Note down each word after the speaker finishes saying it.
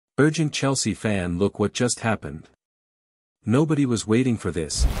Urgent Chelsea fan, look what just happened. Nobody was waiting for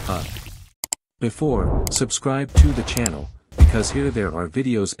this, Before, subscribe to the channel, because here there are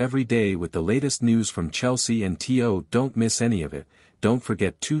videos every day with the latest news from Chelsea and TO. Don't miss any of it. Don't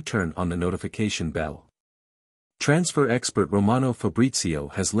forget to turn on the notification bell. Transfer expert Romano Fabrizio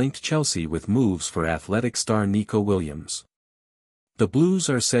has linked Chelsea with moves for Athletic star Nico Williams. The Blues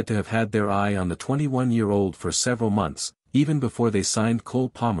are said to have had their eye on the 21-year-old for several months, even before they signed Cole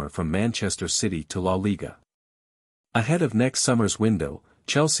Palmer from Manchester City to La Liga. Ahead of next summer's window,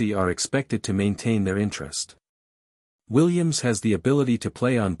 Chelsea are expected to maintain their interest. Williams has the ability to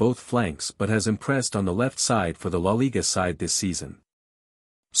play on both flanks but has impressed on the left side for the La Liga side this season.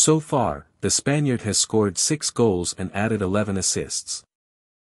 So far, the Spaniard has scored 6 goals and added 11 assists.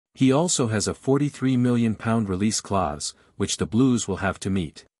 He also has a £43 million release clause, which the Blues will have to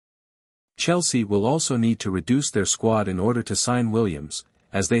meet. Chelsea will also need to reduce their squad in order to sign Williams,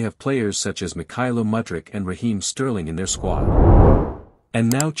 as they have players such as Mykhailo Mudryk and Raheem Sterling in their squad.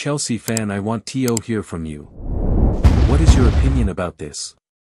 And now, Chelsea fan, I want to hear from you. What is your opinion about this?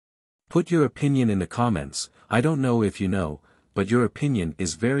 Put your opinion in the comments. I don't know if you know, but your opinion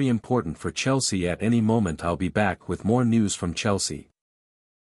is very important for Chelsea. At any moment I'll be back with more news from Chelsea.